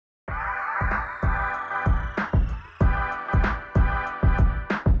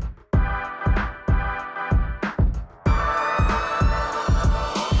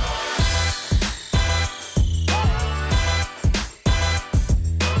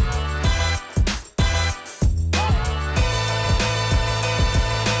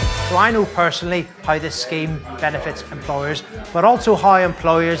I know personally how this scheme benefits employers, but also how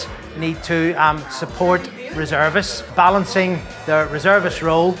employers need to support reservists, balancing their reservist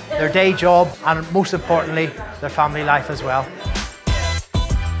role, their day job, and most importantly, their family life as well.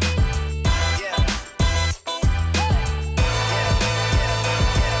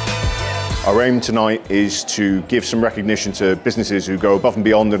 Our aim tonight is to give some recognition to businesses who go above and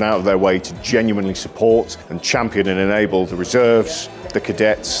beyond and out of their way to genuinely support and champion and enable the reserves, the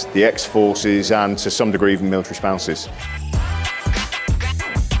cadets, the ex-forces and to some degree even military spouses.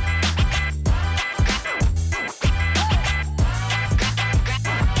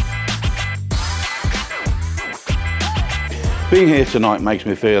 Being here tonight makes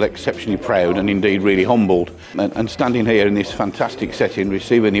me feel exceptionally proud and indeed really humbled. And standing here in this fantastic setting,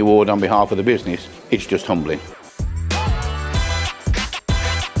 receiving the award on behalf of the business, it's just humbling.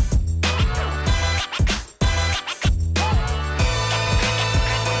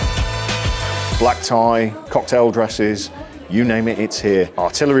 Black tie, cocktail dresses, you name it, it's here.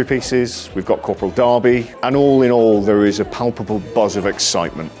 Artillery pieces, we've got Corporal Derby, and all in all, there is a palpable buzz of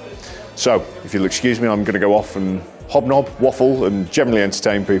excitement. So, if you'll excuse me, I'm going to go off and hobnob, waffle, and generally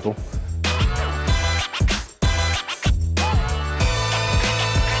entertain people.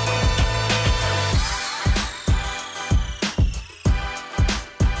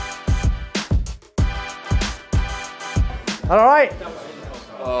 All right.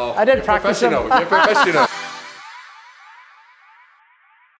 Oh, I did practice them. You're professional.